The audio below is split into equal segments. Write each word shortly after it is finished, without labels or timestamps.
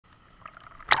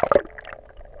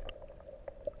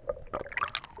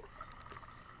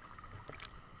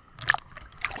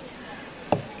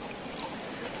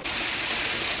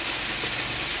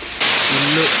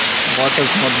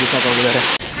Waterfalls ಮೊದಲು ಹೋಗಿದ್ದಾರೆ.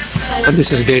 This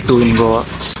is day 2 in Goa.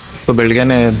 So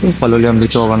ಬೆಳಗ್ಗೆನೇ ಪಲೋಲಿಯಂ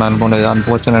ಬೀಚ್ ಹೋಗೋಣ ಅಂದ್ಕೊಂಡಿದ್ದೆ.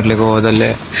 ಅನ್ಫಾರ್ಚುನೇಟ್ಲಿ ಗೋವಾದಲ್ಲಿ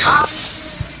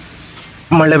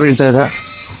ಮಳೆ ಬೀಳ್ತಾ ಇದೆ.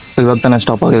 ಸೊ ಇವಾಗ ತಾನೇ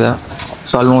ಸ್ಟಾಪ್ ಆಗಿದೆ.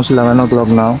 ಸೊ ಆಲ್ಮೋಸ್ಟ್ 11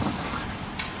 o'clock ನಾವು.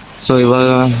 ಸೊ ಇವಾಗ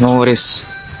ನೋ ವರೀಸ್,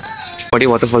 ಪಡಿ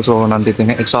ವಾಟರ್ಫಾಲ್ಸ್ ಹೋಗೋಣ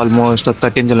ಅಂತಿದ್ದೀನಿ. ಇಟ್ಸ್ ಆಲ್ಮೋಸ್ಟ್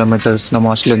 13 kilometers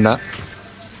ನಮ್ಮ ಹಾಸ್ಟೆಲಿಂದ.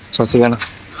 ಸೊ ಸಿಗೋಣ.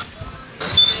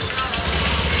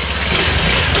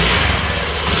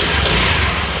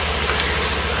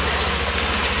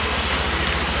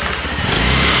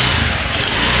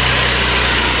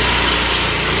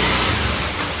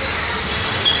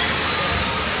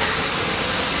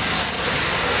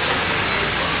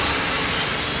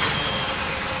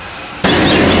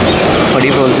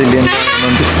 ಪಡಿ ಫಾಲ್ಸ್ ಇಲ್ಲಿ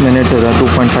ಒಂದು 6 minutes ಇದೆ,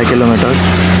 2.5 kilometers.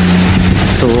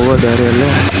 ಸೊ ಹೋಗೋ ದಾರಿಯಲ್ಲೇ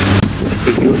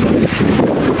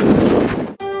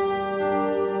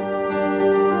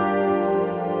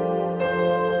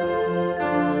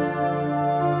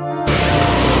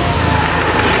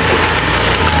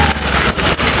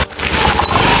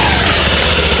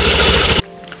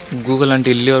ಗೂಗಲ್ ಅಂತ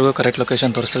ಇಲ್ಲಿವರೆಗೂ ಕರೆಕ್ಟ್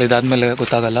ಲೊಕೇಶನ್ ತೋರಿಸ್ತಾಳೆ. ಇದಾದಮೇಲೆ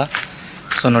ಗೊತ್ತಾಗಲ್ಲ.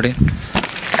 ಸೊ ನೋಡಿ,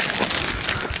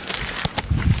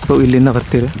 ಸೊ ಇಲ್ಲಿಂದ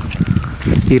ಬರ್ತೀರಿ.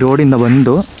 ಈ ರೋಡಿಂದ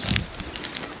ಬಂದು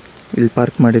ಇಲ್ಲಿ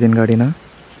ಪಾರ್ಕ್ ಮಾಡಿದ್ದೀನಿ ಗಾಡಿನ.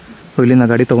 ಸೊ ಇಲ್ಲಿಂದ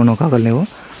ಗಾಡಿ ತೊಗೊಂಡು ಹೋಗೋಕ್ಕಾಗಲ್ಲ ನೀವು.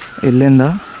 ಇಲ್ಲಿಂದ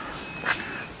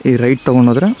ಈ ರೈಟ್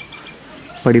ತೊಗೊಂಡೋದ್ರೆ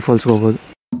ಪಡಿ ಫಾಲ್ಸ್ಗೆ ಹೋಗ್ಬೋದು.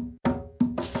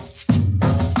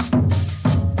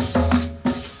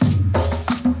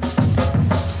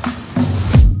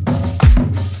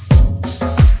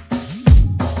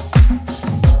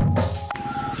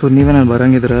 ಸೊ ನೀವೇನಲ್ಲಿ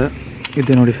ಬರೋಂಗಿದ್ರೆ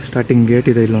ಇದೆ ನೋಡಿ, ಸ್ಟಾರ್ಟಿಂಗ್ ಗೇಟ್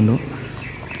ಇದೆ ಇಲ್ಲೊಂದು.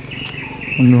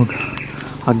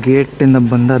 ಆ ಗೇಟಿಂದ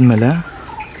ಬಂದಾದಮೇಲೆ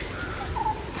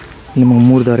ನಿಮಗೆ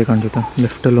 3 ದಾರಿ ಕಾಣಿಸುತ್ತೆ.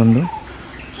 ಲೆಫ್ಟಲ್ಲೊಂದು,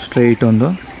 ಸ್ಟ್ರೈಟ್ ಒಂದು,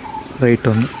 ರೈಟ್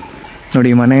ಒಂದು. ನೋಡಿ,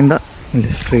 ಈ ಮನೆಯಿಂದ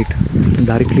ಇಲ್ಲಿ ಸ್ಟ್ರೈಟ್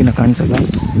ದಾರಿ ಕ್ಲೀನಾಗಿ ಕಾಣಿಸಲ್ಲ.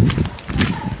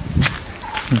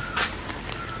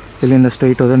 ಇಲ್ಲಿಂದ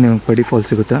ಸ್ಟ್ರೈಟ್ ಹೋದರೆ ನಿಮಗೆ ಪಡಿ ಫಾಲ್ಸ್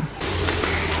ಸಿಗುತ್ತೆ.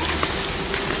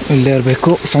 ಇಲ್ಲೇ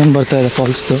ಇರಬೇಕು. ಸೌಂಡ್ ಬರ್ತಾಯಿದೆ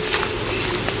ಫಾಲ್ಸ್ದು.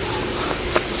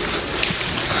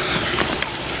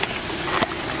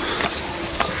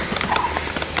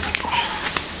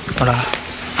 ನೋಡ,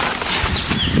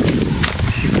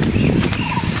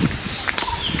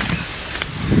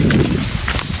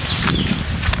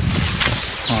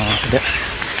 ಅದೇ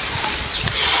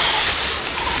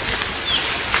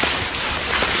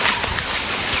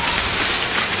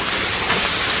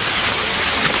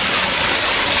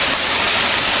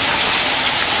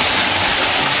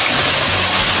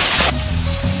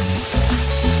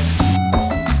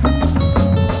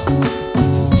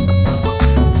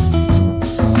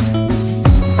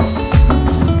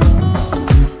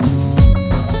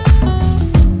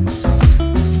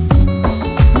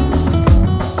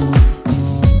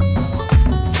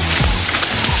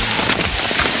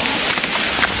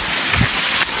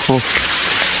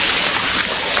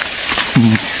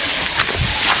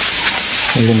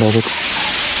ಇಲ್ಲಿಂದ ಹೋಗ್ಬೇಕು.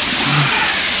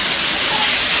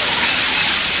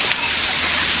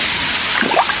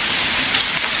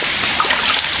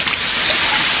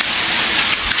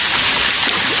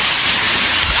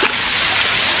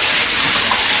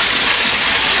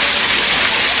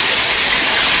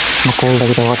 ಕೋಲ್ಡ್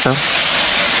ಆಗಿದೆ water.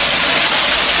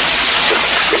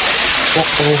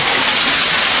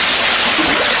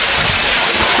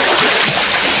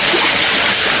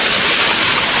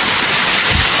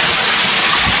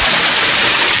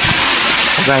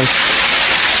 Guys,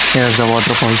 here's the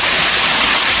waterfall.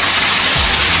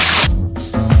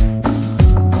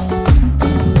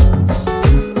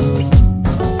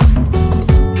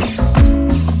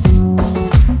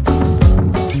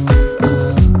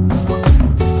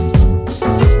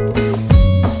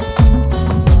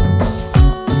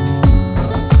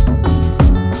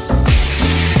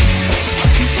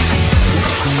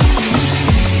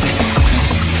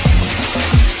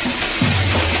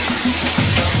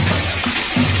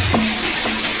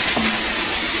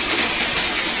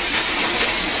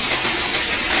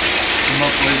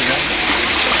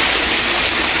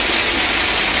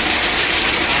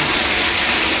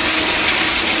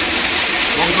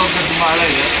 ಮಳೆ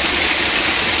ಇದೆ.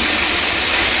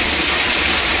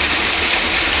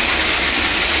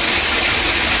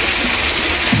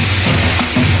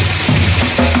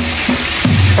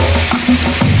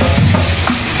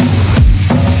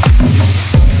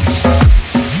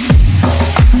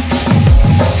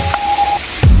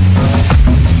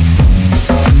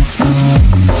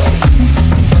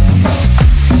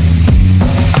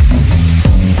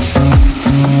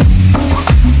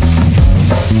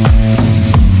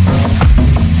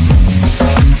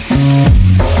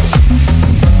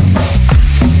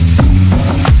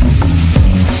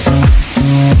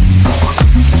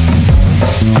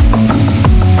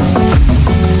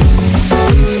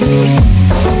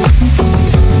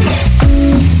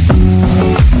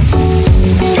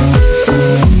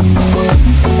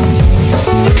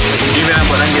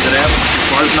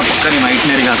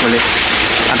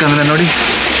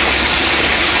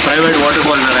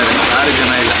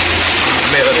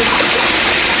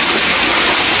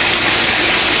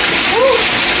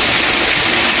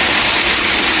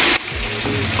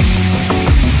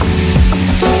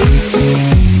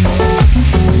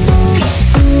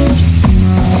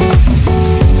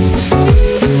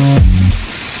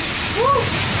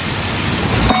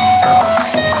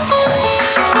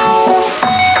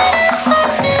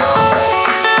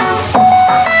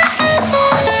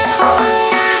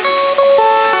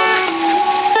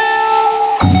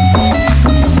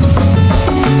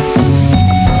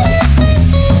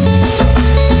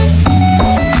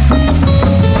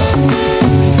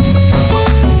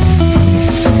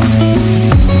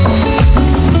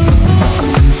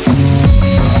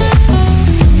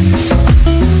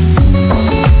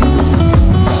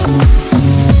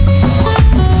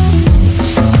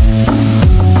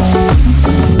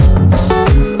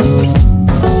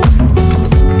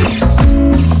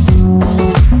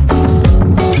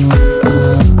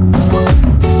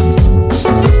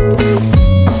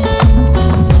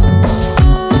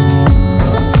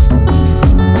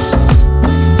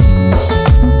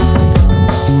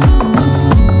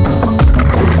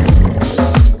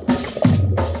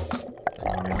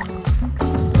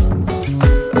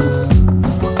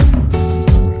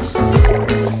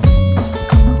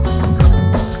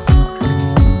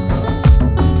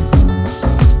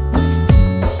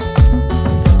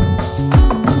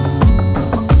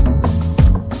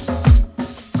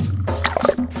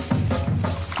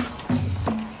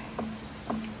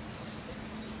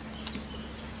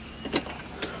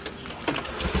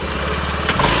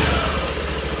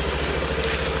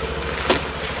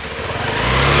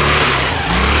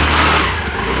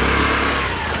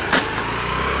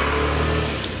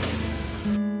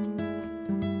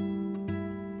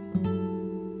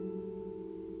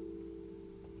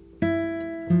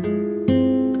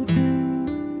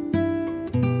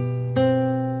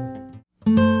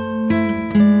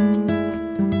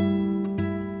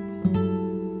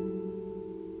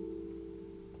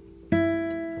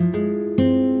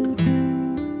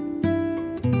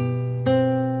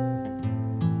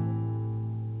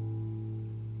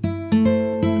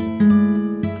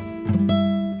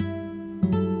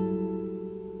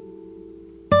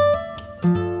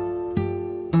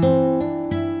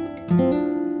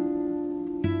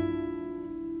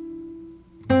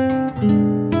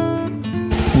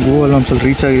 ಫಾಲ್ಸಲ್ಲಿ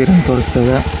ರೀಚ್ ಆಗಿದ್ದೀರಿ ಅಂತ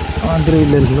ತೋರಿಸ್ತದೆ. ಆದರೆ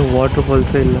ಇಲ್ಲೆಲ್ಲೂ ವಾಟರ್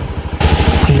ಫಾಲ್ಸೇ ಇಲ್ಲ.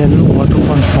 ಇಲ್ಲೆಲ್ಲೂ ವಾಟರ್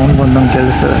ಫಾಲ್ಸ್ ಸೌಂಡ್ ಬಂದಂಗೆ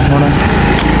ಕೇಳಿಸ್ತದೆ. ನೋಡೋಣ.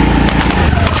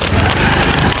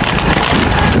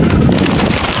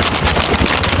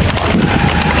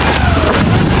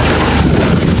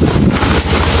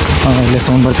 ಇಲ್ಲೇ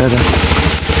ಸೌಂಡ್ ಬರ್ತಾಯಿದೆ.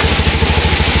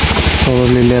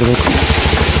 ಹೋಗಲಿ ಇಲ್ಲೇ ಇರಬೇಕು.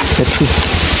 ಎತ್ತಿ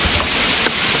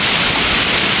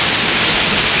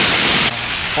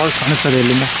ಫಾಲ್ಸ್ ಕಾಣಿಸ್ತದೆ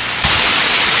ಇಲ್ಲಿಂದ.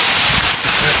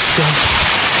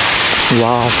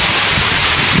 Wow,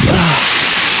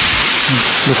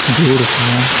 looks beautiful,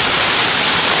 man.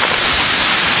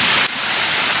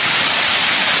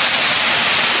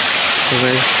 So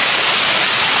guys,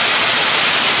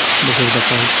 this is the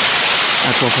falls,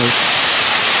 aqua falls.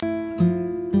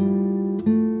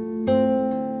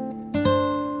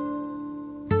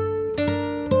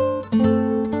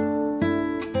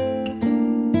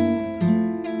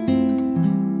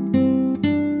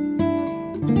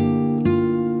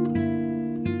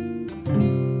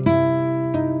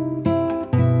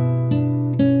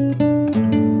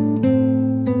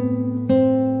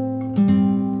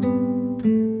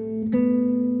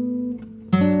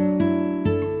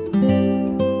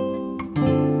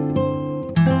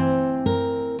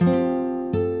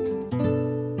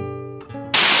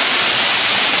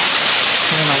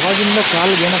 ಅವಾಗಿಂದ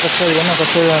ಕಾಲಿಗೆ ಏನೋ ಕಷ್ಟ ಇದೆ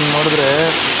ಅಂತ ನೋಡಿದ್ರೆ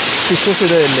ಫಿಶಸ್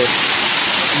ಇದೆ ಇಲ್ಲಿ.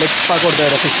 ಲೆಗ್ ಸ್ಪಾ ಕೊಡ್ತಾ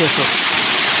ಇದ್ದಾರೆ ಫಿಶಸ್ಸು.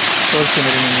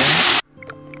 ತೋರಿಸ್ತೀನಿ ನಿಮಗೆ.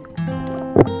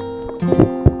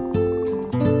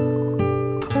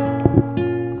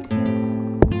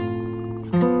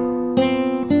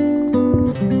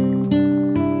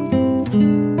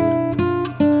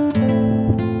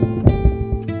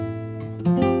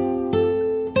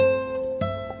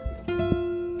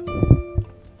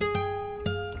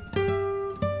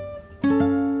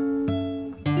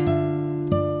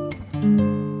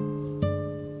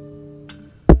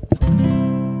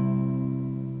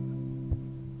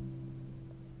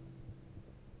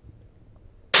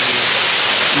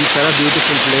 ಈ ಥರ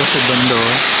ಬ್ಯೂಟಿಫುಲ್ ಪ್ಲೇಸಿಗೆ ಬಂದು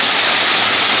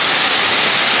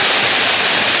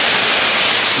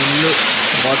ಇಲ್ಲೂ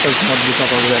ಬಾಟಲ್ಸ್ ಮತ್ತು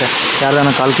ಬಿಸಾಕ್ ಹೋಗಿದ್ದಾರೆ.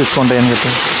 ಯಾರನ್ನ ಕಾಲು ಕಿಸ್ಕೊಂಡ್ರೆ ಏನು ಗೊತ್ತು.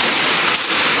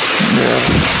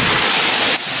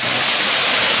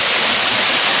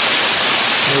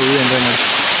 ಎಂಜಾಯ್ ಮಾಡಿ.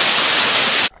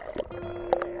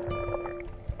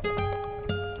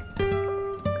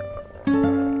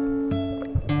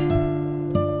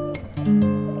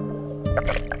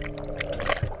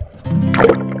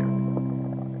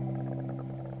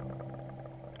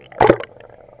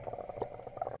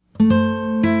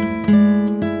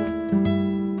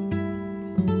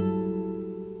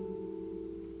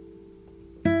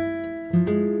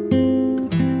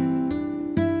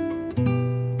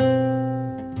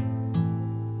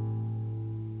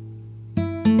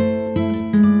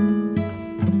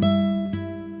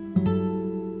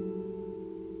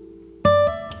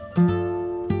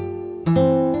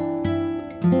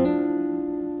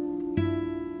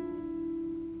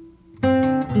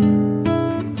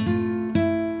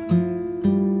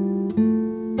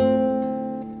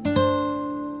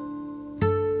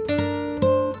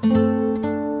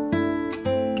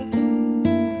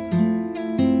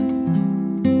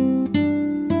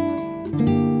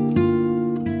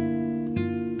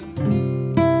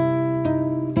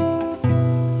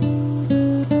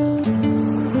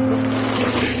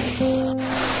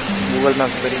 ಗೂಗಲ್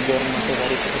ಮ್ಯಾಪ್ ಬರೀ ಮತ್ತೆ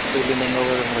ಗಾಡಿ ಇಲ್ಲಿಂದ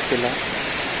ಹೋಗೋದು ಗೊತ್ತಿಲ್ಲ.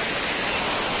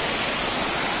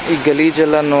 ಈ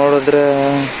ಗಲೀಜೆಲ್ಲ ನೋಡಿದ್ರೆ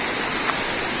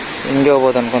ಹಿಂಗೆ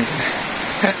ಹೋಗ್ಬೋದು ಅನ್ಕೊಂತೀನಿ.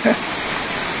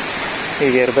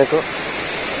 ಹೀಗೆ ಇರಬೇಕು.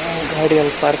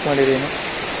 ಗಾಡಿಯಲ್ಲಿ ಪಾರ್ಕ್ ಮಾಡಿದ್ದೀನಿ.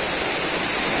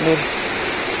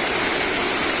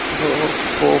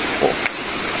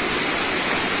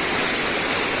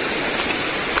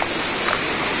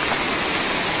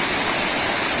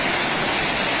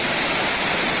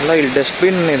 ಅಲ್ಲ, ಇಲ್ಲಿ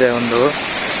ಡಸ್ಟ್ಬಿನ್ ಇದೆ ಒಂದು.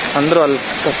 ಅಂದ್ರೂ ಅಲ್ಲಿ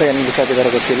ಕಸ ಏನು ಬಿಸಾಕಿದಾರೆ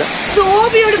ಗೊತ್ತಿಲ್ಲ. So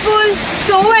beautiful,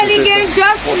 so elegant,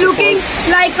 just looking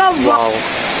like a wow.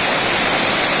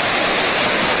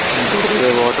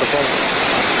 Waterfall.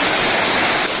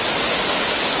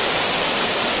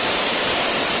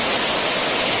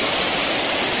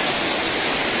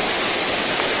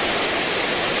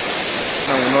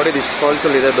 ನಾವು ನೋಡಿದ ಇಷ್ಟು ಫಾಲ್ಸ್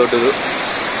ಅಲ್ಲಿ ಇದೆ ದೊಡ್ಡದು.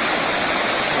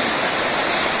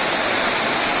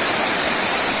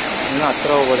 ಇನ್ನು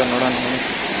ಹತ್ರ ಹೋಗೋದ ನೋಡೋಣ.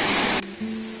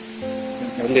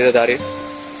 ಎಲ್ಲಿದೆ ದಾರಿ?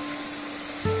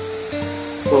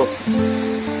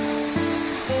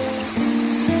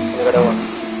 ಹೊರಗಡೆ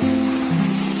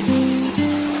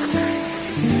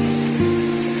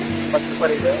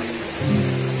ಸೂಪರ್ ಇದೆ.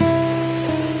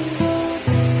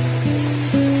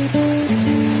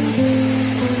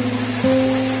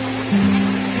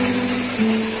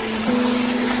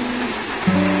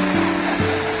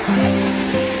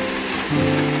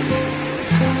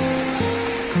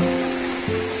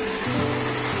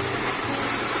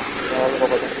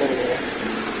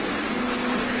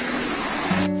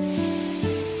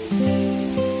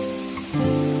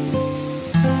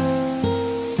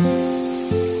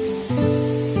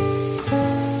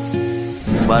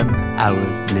 1 hour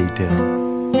later.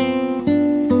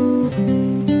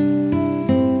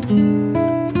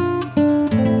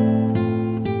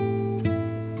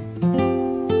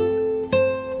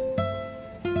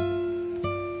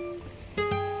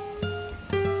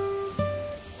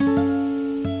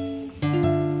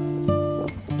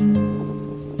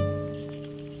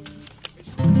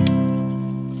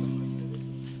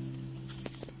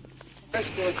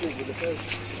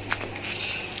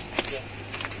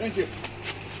 Thank you.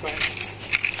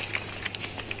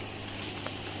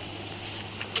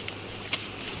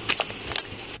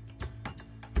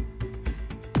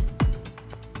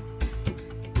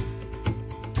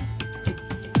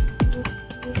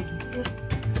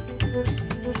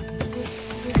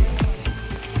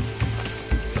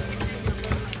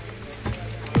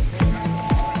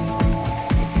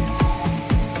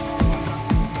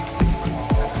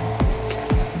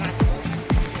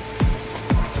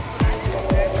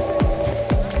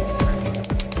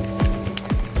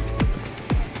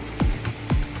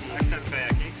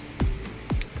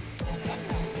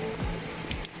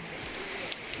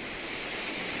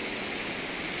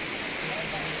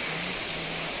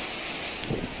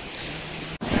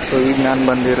 So ಈಗ ನಾನು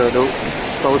ಬಂದಿರೋದು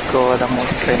ಸೌತ್ ಗೋವಾದ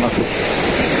ಮೋಸ್ಟ್ ಫೇಮಸ್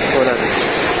ಕೋಲಾರ.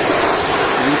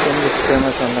 ಈ ಟೈಮ್ ಎಷ್ಟು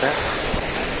ಫೇಮಸ್ ಅಂದರೆ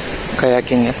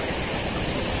ಕಯಾಕಿಂಗ್.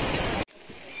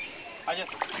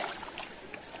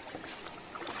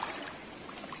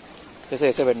 जैसे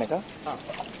ऐसे बैठने का? हाँ,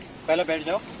 पहले बैठ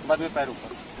जाओ, बाद में पैर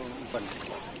ऊपर ऊपर।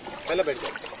 पहले बैठ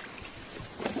जाओ।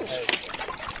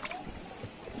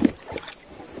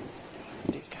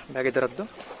 ठीक है, बैग इधर रख दो।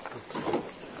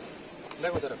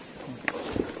 बैग उधर रख।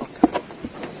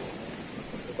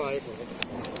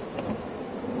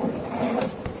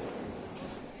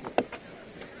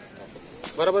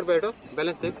 बराबर बैठो,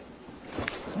 बैलेंस देख।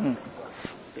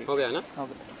 हो गया ना? हो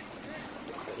गया।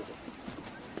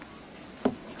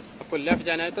 आपको लेफ्ट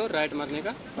जाना है तो राइट मारने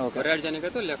का, और राइट जाने का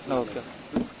तो लेफ्ट,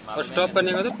 और स्टॉप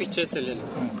करने का तो पीछे से लेना।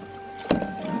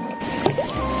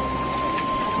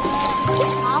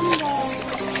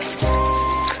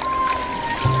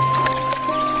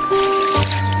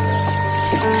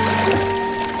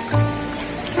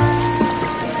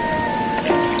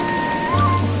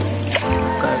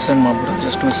 Accident ಮಾಡ್ಬಿಡು,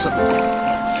 just miss.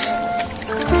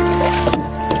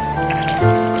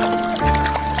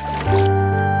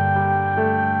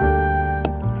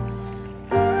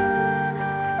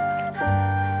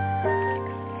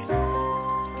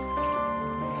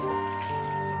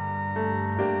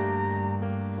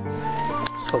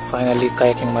 So finally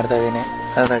kayaking ಮಾಡ್ತಾ ಇದ್ದೀನಿ.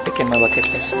 ಅದರ ಟಿಕೆಟ್ ಮೈ ಬಕೆಟ್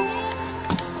ಲಿಸ್ಟ್.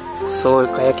 ಸೊ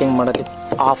ಕಯಾಕಿಂಗ್ ಮಾಡೋಕ್ಕೆ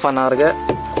ಹಾಫ್ ಆನ್ ಅವರ್ಗೆ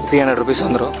 300 rupees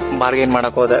ಅಂದರು. ಬಾರ್ಗೇನ್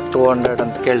ಮಾಡೋಕೆ ಹೋದೆ, 200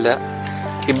 ಅಂತ ಕೇಳಿದೆ.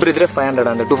 ಇಬ್ಬರಿದ್ರೆ 500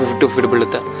 ಅಂದೆ, 250 ಫೀಟ್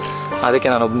ಬೀಳುತ್ತೆ. ಅದಕ್ಕೆ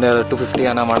ನಾನು ಒಬ್ಬನೇ 250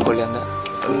 ಅನ್ನ ಮಾಡ್ಕೊಳ್ಳಿ ಅಂದೆ.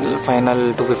 ಫೈನಲ್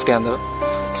 250 ಅಂದರು.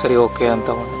 ಸರಿ ಓಕೆ ಅಂತ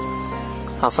ತಗೊಂಡು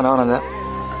ಹಾಫ್ ಆನ್ ಅವರ್ ಅಂದೆ.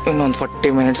 ಇನ್ನೊಂದು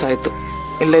 40 minutes ಆಯಿತು,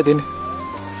 ಇಲ್ಲೇ ಇದ್ದೀನಿ.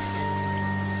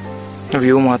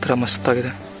 ವ್ಯೂ ಮಾತ್ರ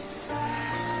ಮಸ್ತಾಗಿದೆ.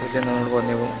 ಇಲ್ಲಿಂದ ನೋಡ್ಬೋದು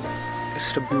ನೀವು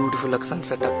ಎಷ್ಟು ಬ್ಯೂಟಿಫುಲ್ ಆಗಿ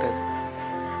ಸನ್ಸೆಟ್ ಆಗ್ತಾ ಇದೆ.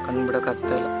 ಕಣ್ಣು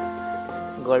ಬಿಡೋಕ್ಕಾಗ್ತಾ ಇಲ್ಲ.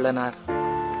 ಗೋಲ್ಡನ್ ಆರ್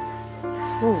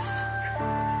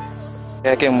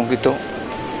ಯಾಕೆ ಮುಗೀತು.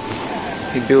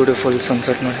 ಈ ಬ್ಯೂಟಿಫುಲ್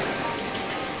ಸನ್ಸೆಟ್ ನೋಡಿ,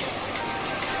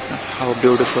 how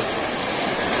beautiful.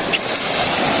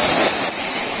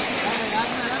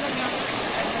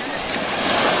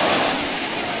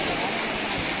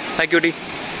 Thank you D.